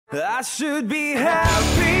I should be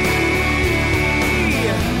happy.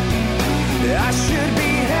 I should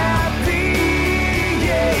be happy.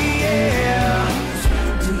 Yeah, yeah.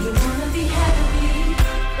 Do you want to be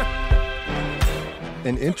happy?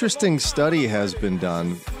 An interesting study has been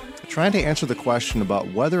done trying to answer the question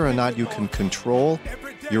about whether or not you can control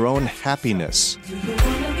your own happiness. Do you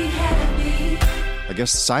want to be happy? I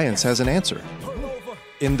guess science has an answer.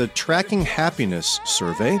 In the Tracking Happiness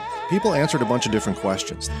survey, people answered a bunch of different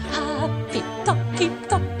questions. Happy talking,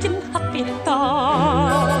 happy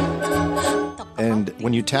talk. And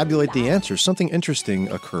when you tabulate the answers, something interesting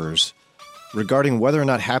occurs regarding whether or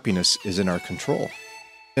not happiness is in our control.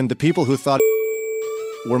 And the people who thought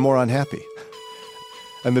were more unhappy.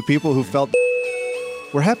 And the people who felt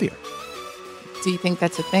were happier. Do you think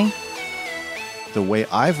that's a thing? The way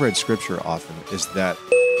I've read scripture often is that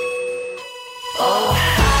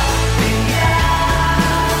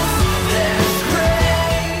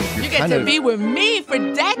You get to be with me for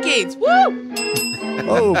decades. Woo!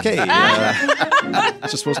 okay.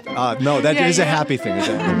 It's just supposed to, no, that is a happy thing.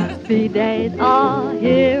 Happy days are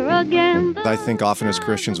here again. I think often as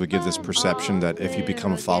Christians we give this perception that if you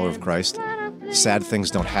become a follower of Christ, sad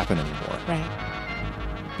things don't happen anymore.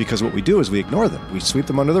 Right. Because what we do is we ignore them. We sweep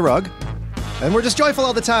them under the rug, and we're just joyful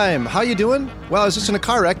all the time. How you doing? Well, I was just in a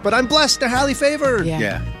car wreck, but I'm blessed and highly favored.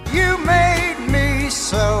 Yeah. You made me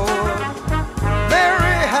so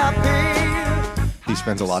very happy. He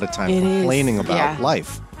spends a lot of time It is, complaining about yeah.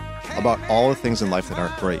 life, about all the things in life that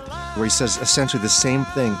aren't great, where he says essentially the same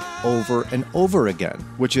thing over and over again,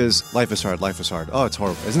 which is, life is hard, life is hard. Oh, it's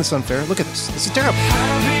horrible. Isn't this unfair? Look at this. This is terrible.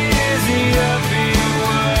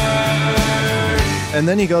 And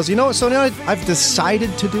then he goes, you know what, so now I've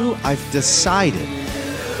decided to do? I've decided.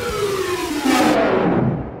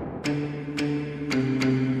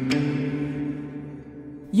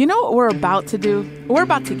 You know what we're about to do? We're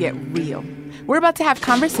about to get real. We're about to have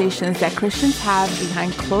conversations that Christians have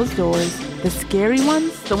behind closed doors, the scary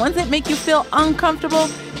ones, the ones that make you feel uncomfortable.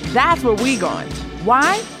 That's where we're going.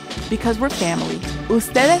 Why? Because we're family.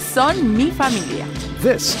 Ustedes son mi familia.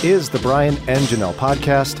 This is the Brian and Janelle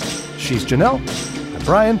podcast. She's Janelle, I'm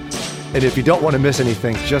Brian, and if you don't want to miss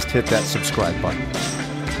anything, just hit that subscribe button.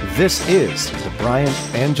 This is the Brian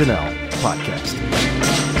and Janelle podcast.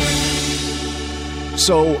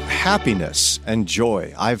 So happiness and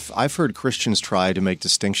joy. I've heard Christians try to make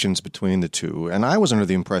distinctions between the two, and I was under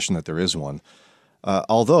the impression that there is one.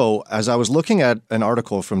 Although, as I was looking at an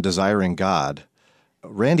article from Desiring God,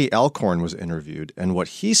 Randy Alcorn was interviewed, and what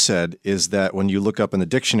he said is that when you look up in the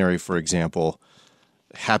dictionary, for example,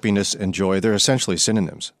 happiness and joy, they're essentially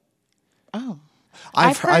synonyms. Oh.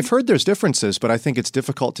 I've heard there's differences, but I think it's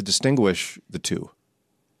difficult to distinguish the two.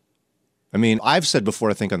 I mean, I've said before,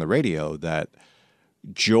 I think on the radio, that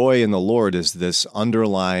joy in the Lord is this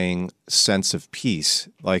underlying sense of peace.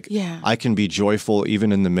 Like, I can be joyful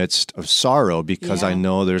even in the midst of sorrow because I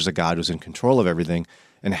know there's a God who's in control of everything,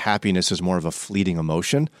 and happiness is more of a fleeting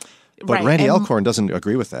emotion. But Right, Randy and- Alcorn doesn't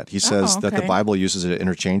agree with that. He says that the okay. Bible uses it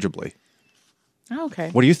interchangeably. Okay.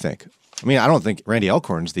 What do you think? I mean, I don't think Randy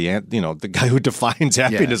Alcorn's the guy who defines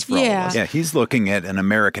happiness for all of us. Yeah, he's looking at an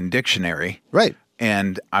American dictionary. Right.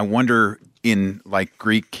 And I wonder in like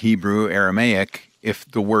Greek, Hebrew, Aramaic, if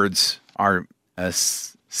the words are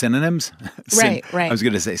synonyms. Right. I was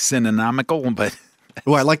going to say synonymical, but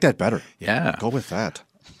Oh, I like that better. yeah. Go with that.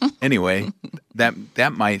 Anyway,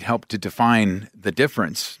 that might help to define the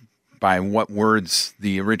difference by what words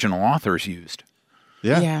the original authors used.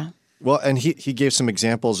 Yeah. Well, and he gave some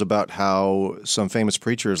examples about how some famous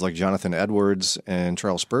preachers like Jonathan Edwards and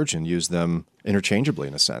Charles Spurgeon used them interchangeably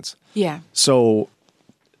in a sense. Yeah. So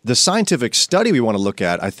the scientific study we want to look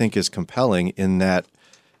at, I think, is compelling in that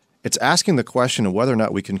it's asking the question of whether or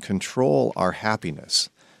not we can control our happiness.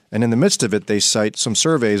 And in the midst of it, they cite some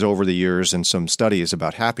surveys over the years and some studies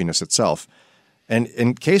about happiness itself. And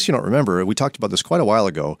in case you don't remember, we talked about this quite a while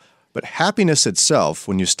ago, but happiness itself,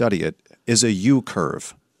 when you study it, is a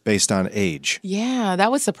U-curve based on age. Yeah,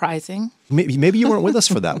 that was surprising. Maybe you weren't with us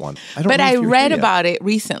for that one. But I read about it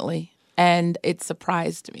recently, and it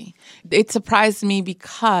surprised me. It surprised me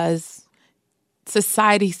because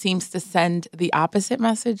society seems to send the opposite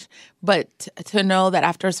message, but to know that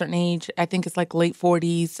after a certain age, I think it's like late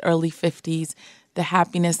 40s, early 50s, the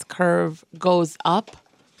happiness curve goes up.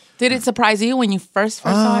 Did it surprise you when you first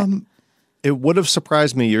saw it? It would have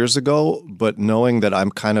surprised me years ago, but knowing that I'm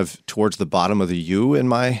kind of towards the bottom of the U in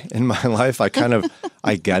my life, I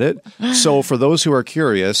get it. So for those who are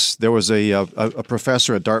curious, there was a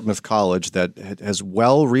professor at Dartmouth College that has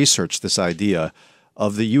well researched this idea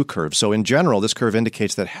of the U curve. So in general, this curve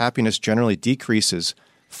indicates that happiness generally decreases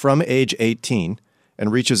from age 18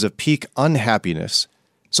 and reaches a peak unhappiness.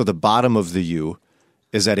 So the bottom of the U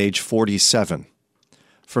is at age 47.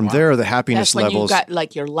 From there, the happiness That's when levels. you got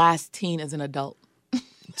like your last teen as an adult.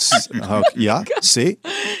 Yeah, see?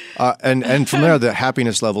 And from there, the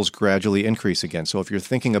happiness levels gradually increase again. So if you're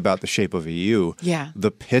thinking about the shape of a U, Yeah.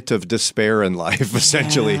 the pit of despair in life,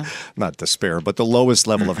 essentially, Yeah. not despair, but the lowest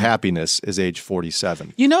level of happiness is age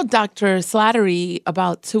 47. You know, Dr. Slattery,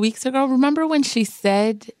 about 2 weeks ago, remember when she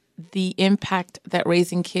said the impact that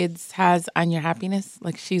raising kids has on your happiness?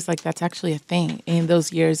 Like, she's like, that's actually a thing in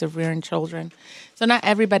those years of rearing children. So not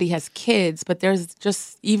everybody has kids, but there's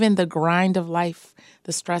just even the grind of life,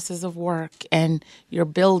 the stresses of work, and you're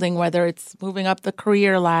building, whether it's moving up the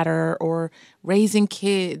career ladder or raising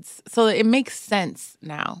kids. So it makes sense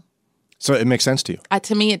now. So it makes sense to you.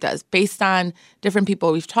 To me, it does, based on different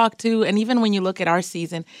people we've talked to. And even when you look at our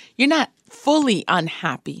season, you're not fully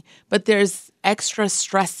unhappy, but there's extra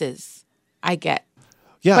stresses I get.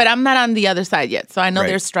 Yeah. But I'm not on the other side yet, so I know Right.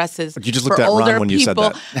 there's stresses. You just looked for at Ron older when you said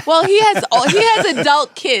people. that. Well, he has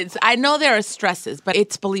adult kids. I know there are stresses, but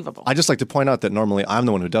it's believable. I just like to point out that normally I'm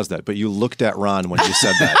the one who does that, but you looked at Ron when you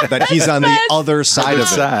said that he's on the other side of it.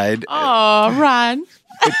 Side, Oh, Ron.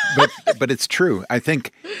 but it's true. I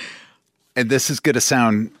think, and this is going to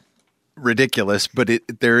sound ridiculous, but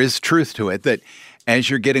there is truth to it, that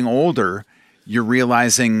as you're getting older, you're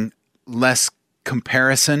realizing less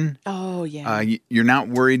comparison. Oh, yeah. You're not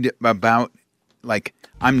worried about, like,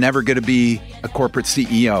 I'm never going to be a corporate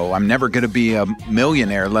CEO. I'm never going to be a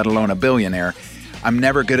millionaire, let alone a billionaire. I'm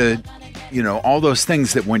never going to, all those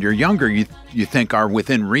things that when you're younger, you think are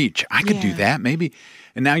within reach. I could do Yeah. that, maybe.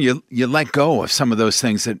 And now you let go of some of those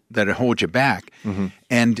things that hold you back.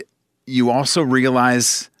 And you also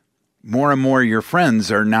realize more and more your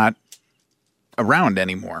friends are not around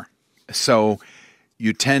anymore. So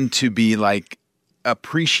you tend to be like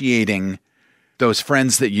appreciating those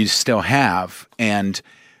friends that you still have and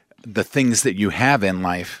the things that you have in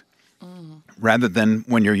life, rather than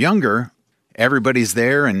when you're younger, everybody's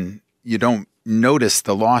there and you don't notice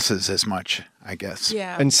the losses as much, I guess.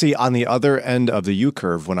 Yeah. And see, on the other end of the U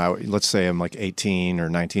curve, let's say I'm like 18 or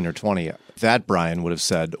 19 or 20, that Brian would have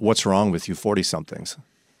said, "What's wrong with you 40-somethings?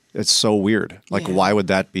 It's so weird. Like, Yeah. why would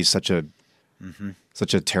that be such a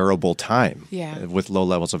terrible time Yeah. with low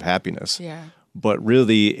levels of happiness?" Yeah. But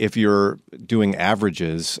really, if you're doing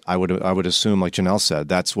averages, I would assume, like Janelle said,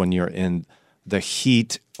 that's when you're in the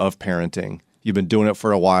heat of parenting. You've been doing it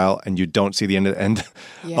for a while, and you don't see the end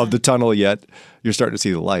Yeah. of the tunnel yet. You're starting to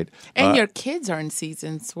see the light. And your kids are in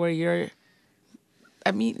seasons where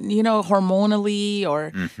hormonally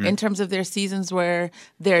or in terms of their seasons where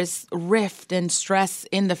there's rift and stress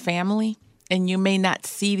in the family, and you may not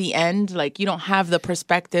see the end. Like, you don't have the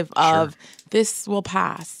perspective of this will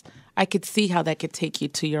pass. I could see how that could take you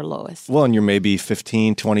to your lowest. Well, and you're maybe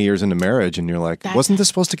 15, 20 years into marriage, and you're like, wasn't this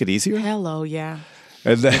supposed to get easier? Hello, yeah.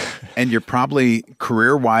 And then, And you're probably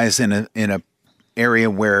career-wise in a area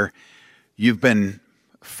where you've been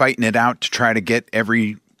fighting it out to try to get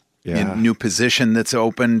every new position that's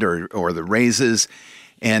opened or the raises.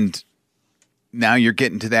 And now you're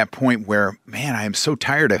getting to that point where, man, I am so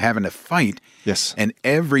tired of having to fight. Yes. And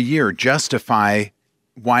every year justify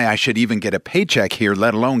why I should even get a paycheck here,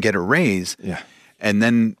 let alone get a raise. Yeah. And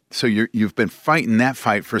then, so you've been fighting that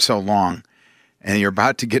fight for so long, and you're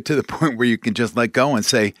about to get to the point where you can just let go and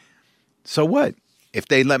say, so what? If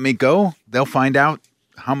they let me go, they'll find out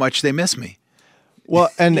how much they miss me. well,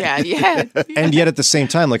 and Yeah. and yet at the same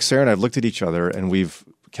time, like Sarah and I have looked at each other, and we've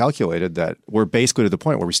calculated that we're basically to the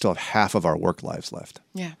point where we still have half of our work lives left.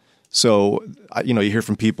 Yeah. So, you hear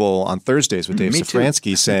from people on Thursdays with Dave Me too.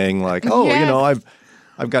 Safransky saying like, "Oh, Yes.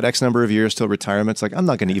 I've got X number of years till retirement." It's like, I'm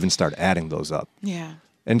not going to even start adding those up. Yeah.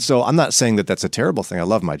 And so I'm not saying that that's a terrible thing. I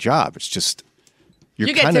love my job. It's just You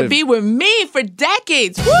get kind to of, be with me for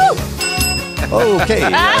decades. Woo! okay.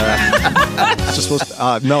 It's just supposed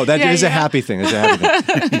to, no, that is Yeah, a yeah. happy thing. It's a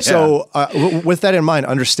happy thing. So with that in mind,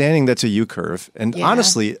 understanding that's a U curve, and Yeah.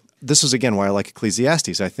 honestly, this is again why I like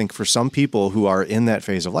Ecclesiastes. I think for some people who are in that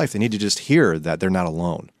phase of life, they need to just hear that they're not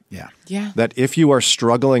alone. Yeah. Yeah. That if you are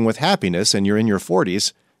struggling with happiness and you're in your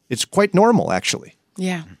 40s, it's quite normal, actually.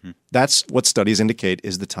 Yeah. That's what studies indicate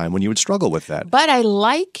is the time when you would struggle with that. But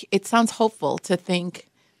it sounds hopeful to think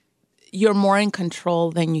you're more in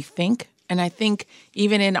control than you think. And I think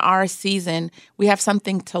even in our season, we have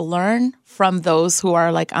something to learn from those who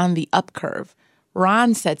are like on the up curve.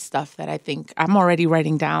 Ron said stuff that I think I'm already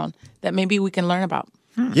writing down that maybe we can learn about.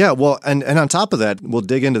 Yeah, well, and on top of that, we'll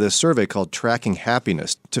dig into this survey called Tracking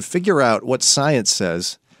Happiness to figure out what science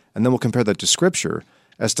says, and then we'll compare that to Scripture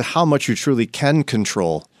as to how much you truly can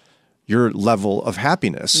control your level of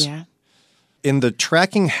happiness. Yeah. In the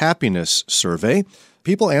Tracking Happiness survey,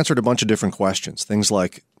 people answered a bunch of different questions. Things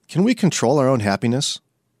like, can we control our own happiness?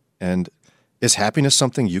 And is happiness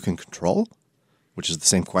something you can control? Which is the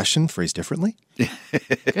same question, phrased differently.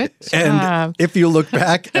 Good And job. if you look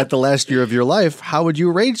back at the last year of your life, how would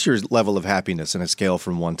you rate your level of happiness in a scale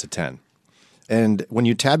from 1 to 10? And when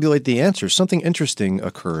you tabulate the answers, something interesting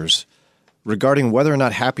occurs regarding whether or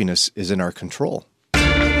not happiness is in our control.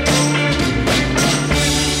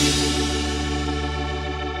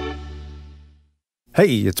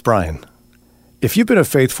 Hey, it's Brian. If you've been a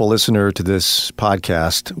faithful listener to this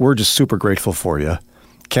podcast, we're just super grateful for you.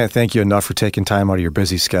 Can't thank you enough for taking time out of your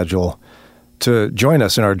busy schedule to join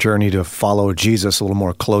us in our journey to follow Jesus a little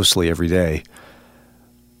more closely every day.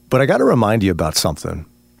 But I got to remind you about something.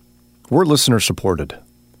 We're listener supported.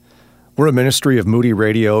 We're a ministry of Moody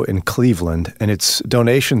Radio in Cleveland, and it's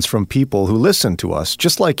donations from people who listen to us,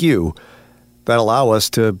 just like you, that allow us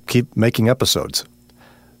to keep making episodes.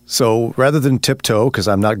 So rather than tiptoe, because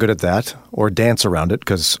I'm not good at that, or dance around it,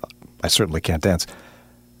 because I certainly can't dance,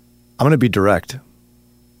 I'm going to be direct.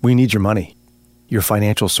 We need your money, your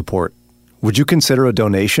financial support. Would you consider a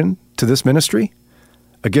donation to this ministry?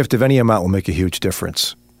 A gift of any amount will make a huge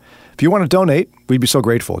difference. If you want to donate, we'd be so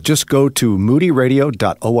grateful. Just go to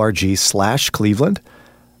moodyradio.org/Cleveland.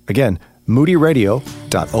 Again,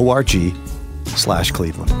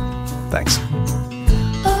 moodyradio.org/Cleveland. Thanks.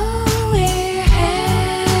 Oh, we're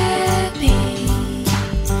happy,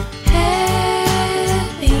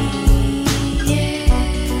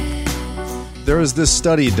 yeah. There was this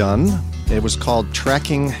study done. It was called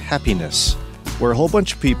Tracking Happiness, where a whole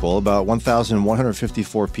bunch of people, about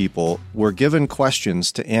 1,154 people, were given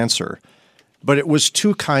questions to answer. But it was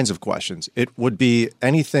two kinds of questions. It would be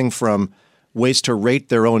anything from ways to rate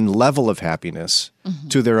their own level of happiness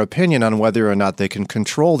to their opinion on whether or not they can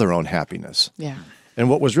control their own happiness. Yeah. And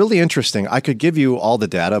what was really interesting, I could give you all the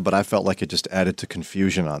data, but I felt like it just added to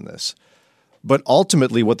confusion on this. But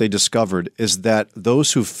ultimately, what they discovered is that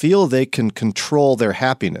those who feel they can control their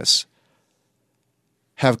happiness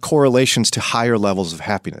have correlations to higher levels of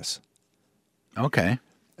happiness. Okay.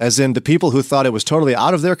 As in, the people who thought it was totally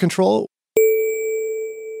out of their control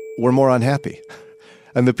were more unhappy.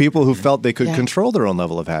 And the people who felt they could Yeah. control their own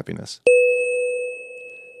level of happiness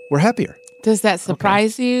were happier. Does that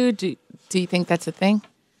surprise you? Do you think that's a thing?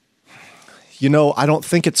 You know, I don't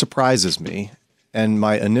think it surprises me. And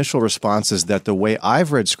my initial response is that the way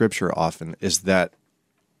I've read Scripture often is that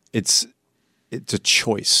it's a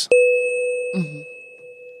choice.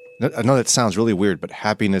 I know that sounds really weird, but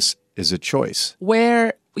happiness is a choice.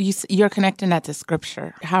 Where you're connecting that to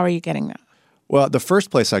Scripture. How are you getting that? Well, the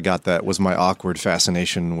first place I got that was my awkward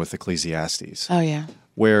fascination with Ecclesiastes, Oh, yeah.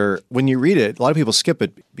 where when you read it, a lot of people skip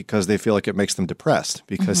it because they feel like it makes them depressed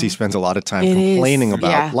because he spends a lot of time It is, complaining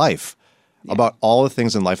about yeah. life, about all the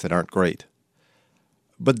things in life that aren't great.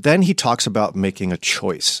 But then he talks about making a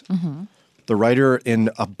choice. The writer in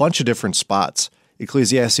a bunch of different spots,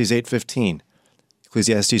 Ecclesiastes 8:15,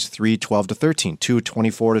 Ecclesiastes 3:12 to 13,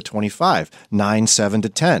 2:24 to 25, 9:7 to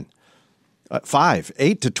 10,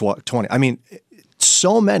 5:8 to 20. I mean,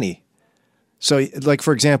 so many. So, like,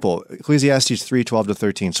 for example, Ecclesiastes 3:12 to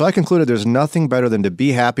 13. So I concluded there's nothing better than to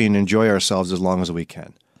be happy and enjoy ourselves as long as we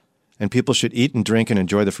can. And people should eat and drink and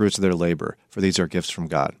enjoy the fruits of their labor, for these are gifts from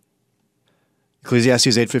God.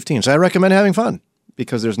 Ecclesiastes 8:15. So I recommend having fun,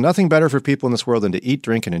 because there's nothing better for people in this world than to eat,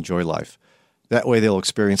 drink, and enjoy life. That way they'll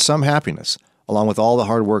experience some happiness, along with all the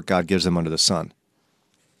hard work God gives them under the sun.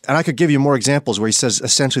 And I could give you more examples where he says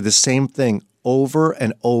essentially the same thing over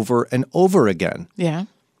and over and over again, Yeah.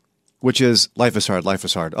 which is, life is hard, life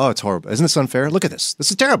is hard. Oh, it's horrible. Isn't this unfair? Look at this. This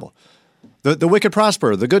is terrible. The wicked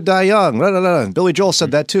prosper, the good die young. Blah, blah, blah. And Billy Joel said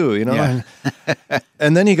that too, you know. Yeah.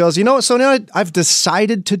 And then he goes, you know what? So now I've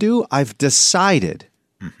decided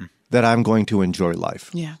that I'm going to enjoy life.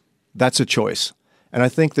 Yeah. That's a choice. And I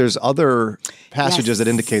think there's other passages that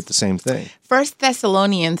Yes. indicate the same thing. 1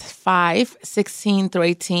 Thessalonians 5:16 through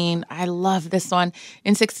 18. I love this one.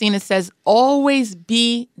 In 16, it says, always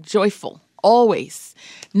be joyful. Always.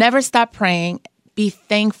 Never stop praying. Be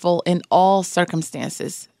thankful in all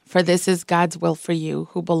circumstances. For this is God's will for you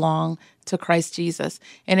who belong to Christ Jesus.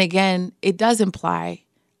 And again, it does imply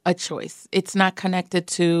a choice. It's not connected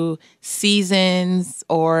to seasons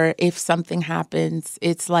or if something happens.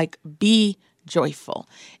 It's like, be joyful.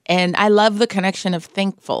 And I love the connection of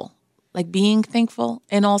thankful, like being thankful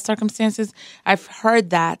in all circumstances. I've heard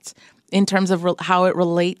that in terms of how it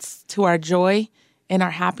relates to our joy and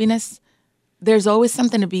our happiness. There's always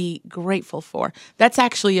something to be grateful for. That's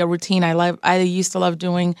actually a routine I used to love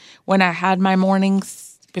doing when I had my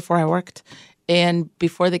mornings before I worked. and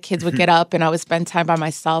before the kids would get up and I would spend time by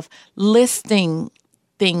myself listing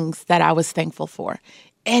things that I was thankful for.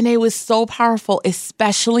 And it was so powerful,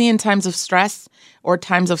 especially in times of stress or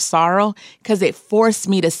times of sorrow, because it forced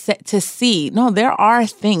me to see, no, there are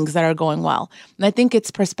things that are going well. And I think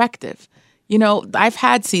it's perspective. You know, I've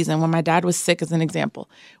had season when my dad was sick, as an example,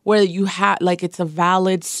 where you had, like, it's a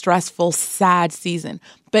valid, stressful, sad season.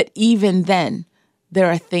 But even then,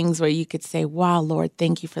 there are things where you could say, wow, Lord,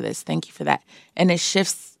 thank you for this, thank you for that. And it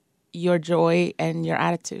shifts your joy and your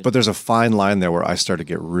attitude. But there's a fine line there where I start to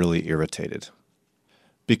get really irritated.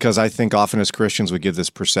 Because I think often as Christians we give this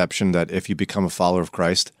perception that if you become a follower of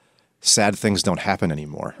Christ, sad things don't happen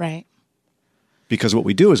anymore. Right. Because what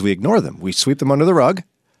we do is we ignore them. We sweep them under the rug,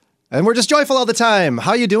 and we're just joyful all the time.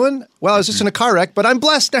 How you doing? Well, I was just in a car wreck, but I'm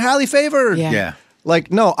blessed and highly favored. Yeah. Yeah.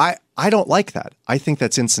 Like, no, I don't like that. I think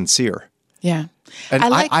that's insincere. Yeah. And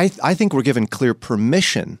I I think we're given clear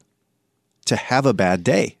permission to have a bad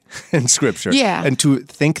day in Scripture. Yeah. And to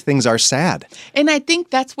think things are sad. And I think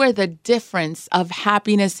that's where the difference of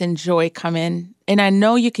happiness and joy come in. And I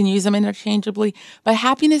know you can use them interchangeably, but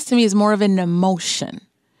happiness to me is more of an emotion.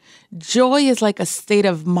 Joy is like a state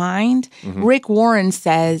of mind. Rick Warren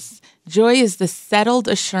says, joy is the settled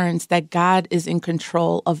assurance that God is in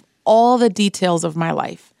control of all the details of my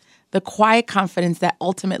life. The quiet confidence that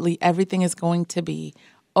ultimately everything is going to be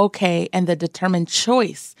okay, and the determined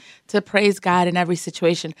choice to praise God in every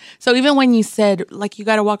situation. So even when you said, like, you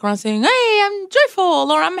got to walk around saying, hey, I'm joyful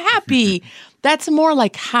or I'm happy, that's more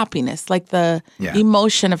like happiness, like the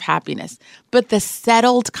emotion of happiness. But the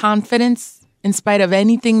settled confidence, in spite of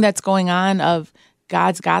anything that's going on, of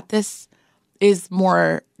God's got this, is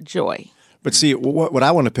more joy. But see, what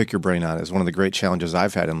I want to pick your brain on is one of the great challenges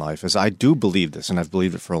I've had in life is I do believe this, and I've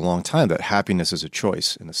believed it for a long time, that happiness is a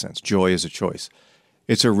choice, in a sense. Joy is a choice.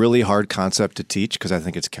 It's a really hard concept to teach because I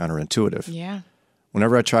think it's counterintuitive. Yeah.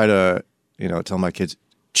 Whenever I try to, tell my kids,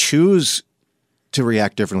 choose to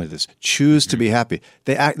react differently to this, choose to be happy,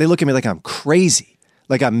 they look at me like I'm crazy,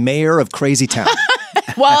 like I'm mayor of crazy town.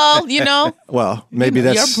 Well, Well, maybe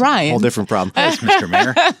that's you're Brian. a whole different problem. Yes, Mr.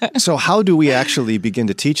 Mayor. So how do we actually begin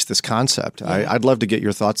to teach this concept? I'd love to get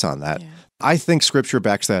your thoughts on that. Yeah. I think Scripture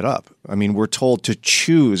backs that up. I mean, we're told to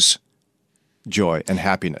choose joy and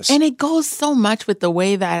happiness. And it goes so much with the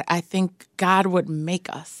way that I think God would make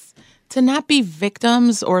us to not be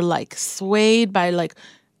victims or like swayed by like,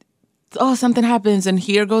 oh, something happens and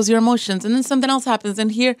here goes your emotions, and then something else happens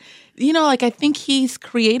and here, like I think He's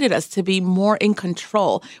created us to be more in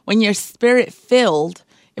control. When you're spirit filled,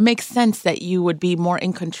 it makes sense that you would be more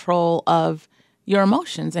in control of your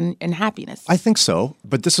emotions and happiness. I think so,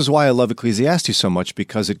 but this is why I love Ecclesiastes so much,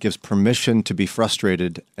 because it gives permission to be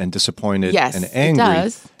frustrated and disappointed Yes, and it angry,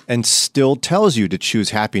 does. and still tells you to choose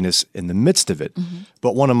happiness in the midst of it.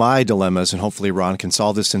 But one of my dilemmas, and hopefully Ron can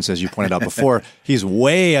solve this, since as you pointed out before, he's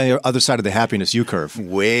way on the other side of the happiness U curve.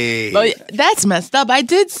 Way. But that's messed up. I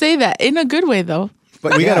did say that in a good way, though.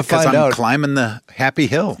 But we got to Because find I'm out. climbing the happy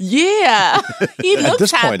hill. Yeah. He looks At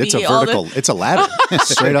this point, it's a happy all the- vertical, it's a ladder,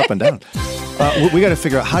 straight up and down. We got to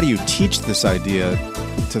figure out, how do you teach this idea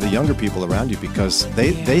to the younger people around you, because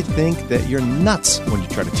they think that you're nuts when you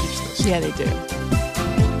try to teach this. Yeah, they do.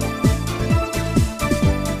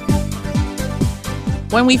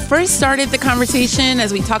 When we first started the conversation,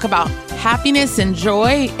 as we talk about happiness and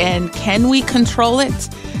joy and can we control it,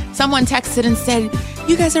 someone texted and said,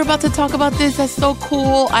 you guys are about to talk about this. That's so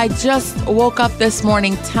cool. I just woke up this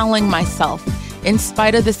morning telling myself, in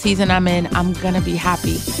spite of the season I'm in, I'm going to be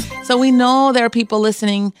happy. So we know there are people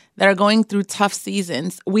listening that are going through tough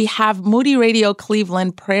seasons. We have Moody Radio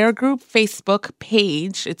Cleveland Prayer Group Facebook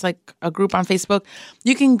page. It's like a group on Facebook.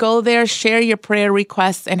 You can go there, share your prayer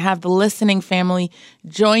requests, and have the listening family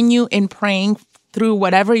join you in praying through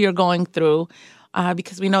whatever you're going through,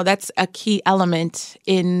 because we know that's a key element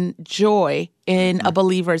in joy in a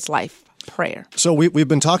believer's life. Prayer. So we've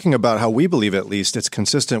been talking about how we believe, at least, it's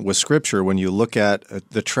consistent with Scripture when you look at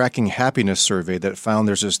the Tracking Happiness survey that found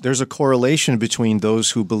there's a correlation between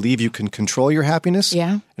those who believe you can control your happiness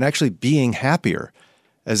Yeah. and actually being happier.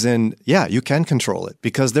 As in, you can control it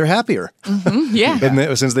because they're happier.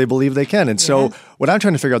 Yeah. Since they believe they can. And so what I'm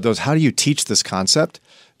trying to figure out, though, is how do you teach this concept?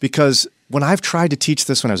 Because when I've tried to teach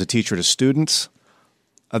this when I was a teacher to students,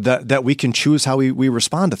 that we can choose how we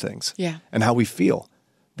respond to things and how we feel,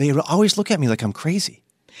 they always look at me like I'm crazy.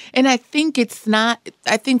 And I think it's not,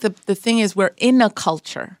 I think the thing is we're in a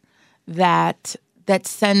culture that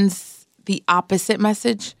sends the opposite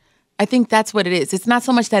message. I think that's what it is. It's not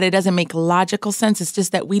so much that it doesn't make logical sense. It's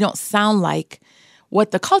just that we don't sound like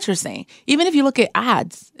what the culture's saying. Even if you look at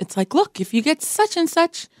ads, it's like, look, if you get such and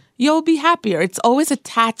such, you'll be happier. It's always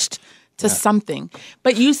attached to something.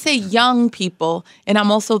 But you say young people, and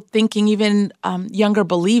I'm also thinking even younger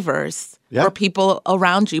believers Yeah. or people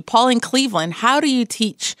around you. Paul in Cleveland, how do you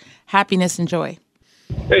teach happiness and joy?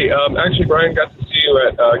 Hey, actually, Brian, got to see you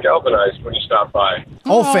at Galvanized when you stopped by.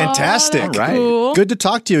 Oh, fantastic. that's All right. cool. Good to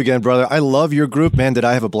talk to you again, brother. I love your group, man. Did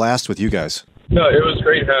I have a blast with you guys? No, it was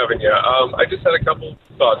great having you. I just had a couple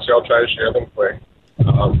thoughts, so I'll try to share them quick.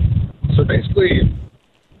 So basically,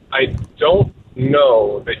 I don't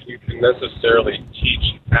know that you can necessarily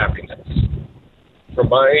teach happiness. From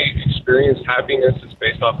my experience, happiness is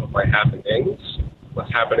based off of my happenings,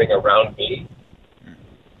 what's happening around me,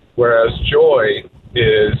 whereas joy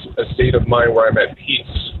is a state of mind where I'm at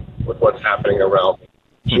peace with what's happening around me.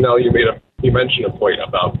 Janelle, you mentioned a point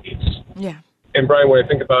about peace. Yeah. And Brian, when I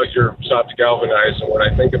think about your stop to Galvanize, and when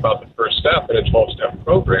I think about the first step in a 12-step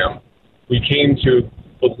program, we came to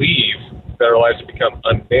believe that our lives have become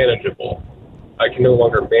unmanageable. I can no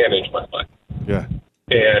longer manage my life, Yeah.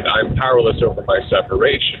 and I'm powerless over my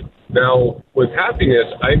separation. Now, with happiness,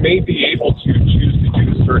 I may be able to choose to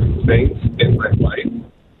do certain things in my life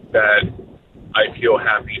that I feel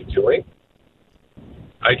happy doing.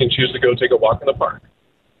 I can choose to go take a walk in the park,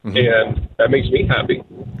 and that makes me happy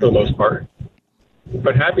for the most part.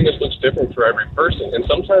 But happiness looks different for every person, and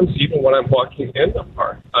sometimes even when I'm walking in the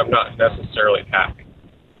park, I'm not necessarily happy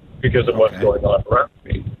because of what's going on around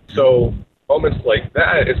me. So moments like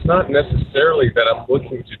that, it's not necessarily that I'm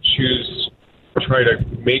looking to choose or try to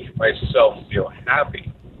make myself feel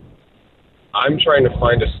happy. I'm trying to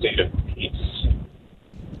find a state of peace.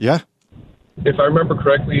 Yeah. If I remember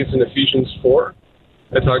correctly, it's in Ephesians 4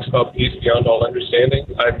 that talks about peace beyond all understanding.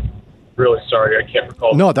 I'm really sorry, I can't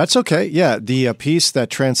recall. No, that's okay. Yeah, the peace that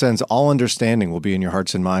transcends all understanding will be in your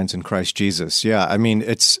hearts and minds in Christ Jesus. Yeah, I mean,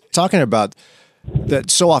 it's talking about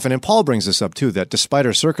that so often, and Paul brings this up too, that despite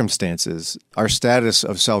our circumstances, our status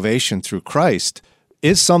of salvation through Christ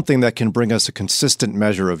is something that can bring us a consistent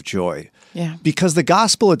measure of joy. Yeah. Because the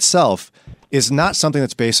gospel itself is not something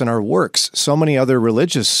that's based on our works. So many other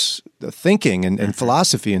religious thinking and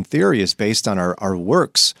philosophy and theory is based on our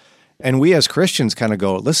works. And we as Christians kind of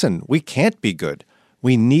go, listen, we can't be good.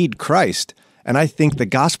 We need Christ. And I think the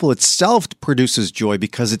gospel itself produces joy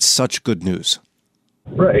because it's such good news.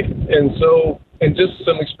 Right. And so, and just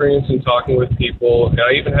some experience in talking with people, and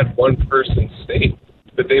I even had one person state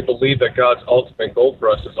that they believe that God's ultimate goal for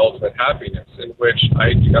us is ultimate happiness, in which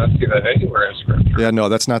I do not see that anywhere in Scripture. Yeah, no,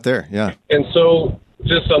 that's not there. Yeah. And so,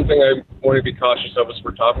 just something I want to be cautious of as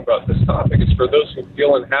we're talking about this topic is for those who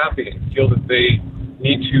feel unhappy and feel that they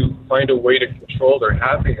need to find a way to control their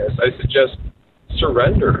happiness, I suggest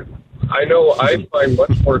surrender. I know I find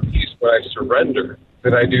much more peace when I surrender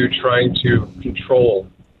than I do trying to control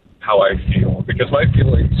how I feel, because my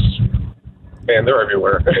feelings, man, they're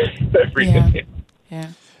everywhere every day.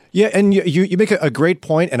 Yeah. Yeah, and you make a great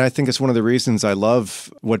point, and I think it's one of the reasons I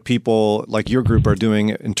love what people like your group are doing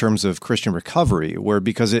in terms of Christian recovery, where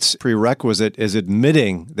because its prerequisite is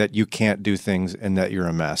admitting that you can't do things and that you're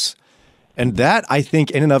a mess. And that, I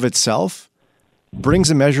think, in and of itself brings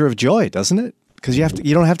a measure of joy, doesn't it? Because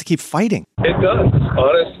you don't have to keep fighting. It does.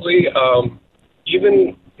 Honestly,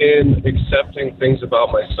 even in accepting things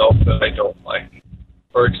about myself that I don't like,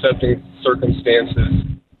 or accepting circumstances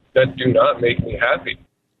that do not make me happy,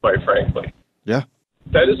 quite frankly. Yeah.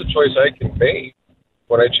 That is a choice I can make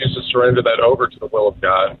when I choose to surrender that over to the will of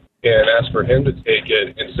God and ask for Him to take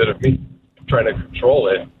it instead of me trying to control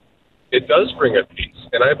it. It does bring a peace,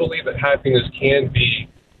 and I believe that happiness can be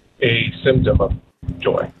a symptom of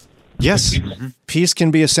joy. Yes, peace can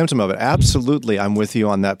be a symptom of it. Absolutely. I'm with you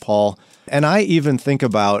on that, Paul. And I even think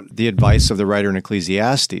about the advice of the writer in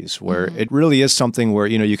Ecclesiastes, where it really is something where,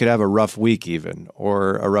 you could have a rough week even,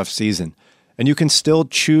 or a rough season, and you can still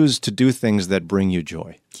choose to do things that bring you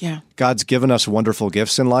joy. Yeah. God's given us wonderful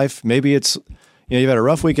gifts in life. Maybe it's, you've had a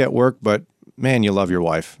rough week at work, but man, you love your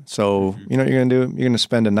wife. So, you know what you're going to do? You're going to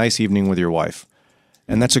spend a nice evening with your wife.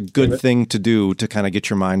 And that's a good thing to do to kind of get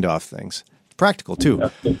your mind off things. Practical, too.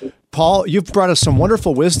 Paul, you've brought us some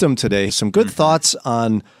wonderful wisdom today, some good thoughts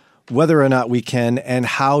on whether or not we can and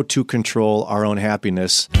how to control our own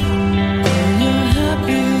happiness.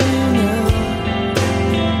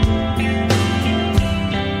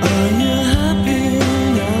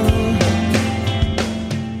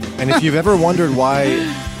 And if you've ever wondered why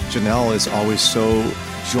Janelle is always so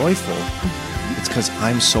joyful, it's because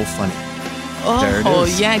I'm so funny. There it Oh,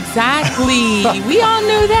 is. yeah, exactly. We all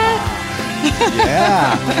knew that.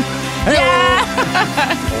 Yeah.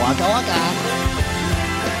 Yeah. Waka waka.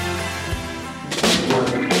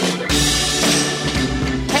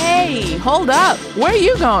 Hey, hold up. Where are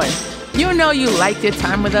you going? You know you liked your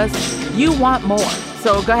time with us. You want more.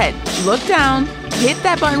 So go ahead, look down, hit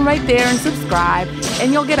that button right there and subscribe,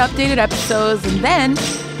 and you'll get updated episodes, and then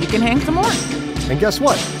you can hang some more. And guess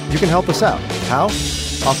what? You can help us out. How?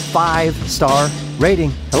 A 5-star rating.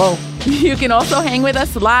 Hello? You can also hang with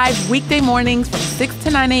us live weekday mornings from 6 to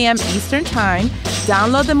 9 a.m. Eastern Time.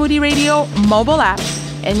 Download the Moody Radio mobile app,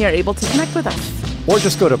 and you're able to connect with us. Or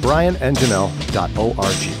just go to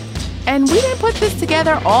brianandjanelle.org. And we didn't put this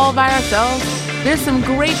together all by ourselves. There's some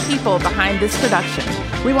great people behind this production.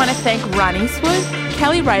 We want to thank Ron Eastwood,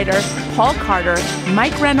 Kelly Ryder, Paul Carter,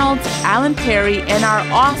 Mike Reynolds, Alan Perry, and our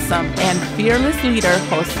awesome and fearless leader,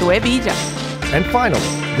 Josue Villa. And finally,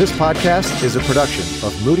 this podcast is a production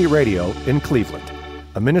of Moody Radio in Cleveland,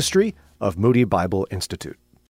 a ministry of Moody Bible Institute.